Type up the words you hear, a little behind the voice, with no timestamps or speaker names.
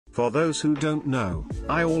For those who don't know,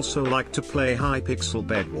 I also like to play Hypixel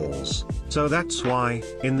Bed Wars, so that's why,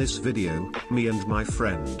 in this video, me and my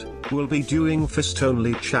friend, will be doing Fist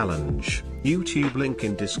Only Challenge, YouTube link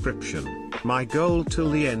in description. My goal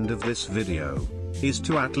till the end of this video is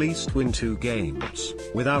to at least win 2 games.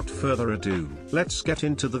 Without further ado, let's get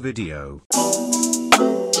into the video.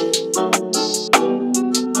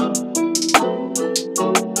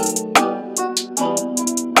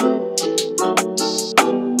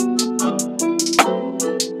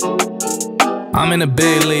 I'm in the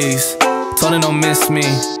big leagues, told her don't miss me.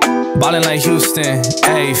 Ballin' like Houston,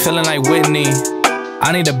 ayy, feeling like Whitney.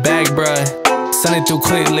 I need a bag, bruh, send it through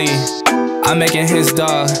quickly. I'm making his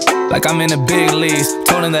dog, like I'm in the big leagues.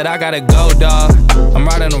 Told him that I gotta go, dog. I'm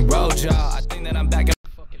riding a road, y'all. I think that I'm back in.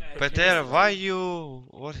 Peter, why you...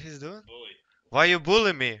 what he's doing? Why you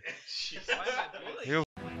bully me? You...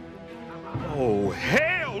 Oh,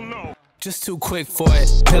 hell no! Just too quick for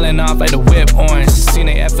it, peeling off like the whip orange. Seen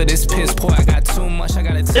they effort, this piss poor. I got too much, I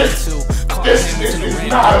gotta tend to. This is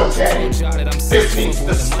not okay. This needs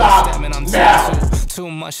to stop now. Too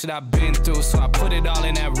much that I've been through, so I put it all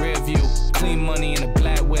in that rear view. Clean money in a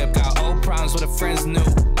black whip, got old problems with the friends new.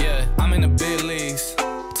 Yeah, I'm in the big leagues,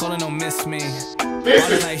 told her don't miss me. This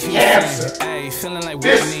is like cancer. Ay, feeling like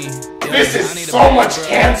this is so much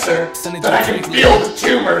cancer that I can feel the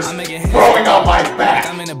tumors growing on my back.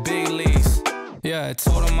 I'm in the big leagues. Yeah, I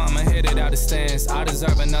told him I'ma hit it out the stands. I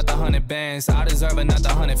deserve another 100 bands. I deserve another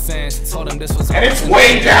 100 fans. Told him this was. And it's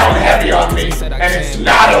way down heavy on me, and it's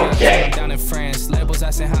not okay. Down in France, labels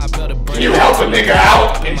asking how I built a brand. Can you help a nigga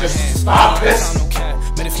out and just stop this?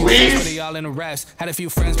 Please? All in the raps. Had a few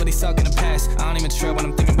friends, but he suck in the past. I don't even trip when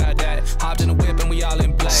I'm thinking about that. Hopped in the whip and we all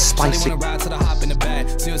in black. Spicy. Wanna ride to the hop in the back.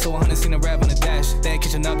 0 to 100, seen a rap on the dash. They ain't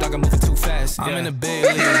catching up, dog, I'm moving too fast. I'm in the big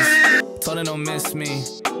leagues, told her don't miss me.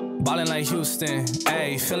 Ballin' like Houston,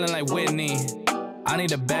 ayy, feeling like Whitney. I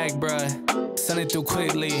need a bag, bruh, send it through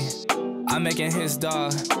quickly. I'm making his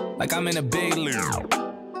dog, like I'm in a big league.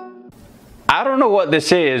 I don't know what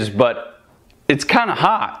this is, but it's kind of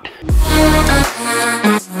hot.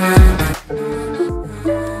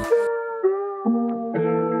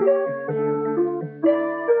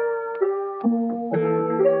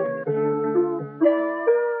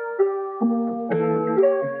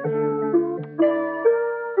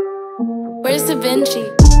 Where's Da Vinci?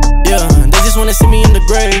 Yeah, they just wanna see me in the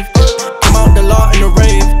grave. Come out the law in the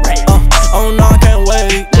rave. Oh no, I can't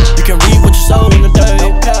wait. You can read what you sow in the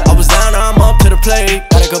day. I was down, now I'm up to the plate.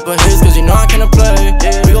 Got a couple hits, cause you know I can't play.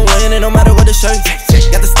 We gon' win it no matter what the shape.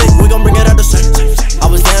 Got the stick, we gon' bring it out the safe. I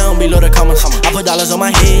was down below the commas. I put dollars on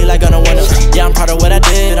my head like on a winner. Yeah, I'm proud of what I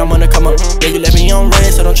did, I'm gonna come up. Yeah, you left me on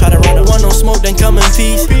red, so don't try to run it. Want no smoke, then come in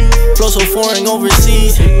peace. Flow so foreign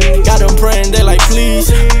overseas. Got them praying, they like please.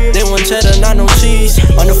 They want cheddar, not no cheese.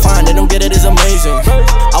 Undefined, they don't get it, it's amazing.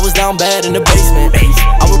 I was down bad in the basement.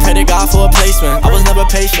 I would pray to God for a placement. I was never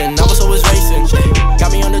patient, I was always racing.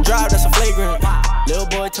 Got me on the drive, that's a flagrant. Little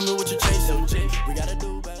boy, tell me what you chasing. We gotta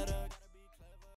do.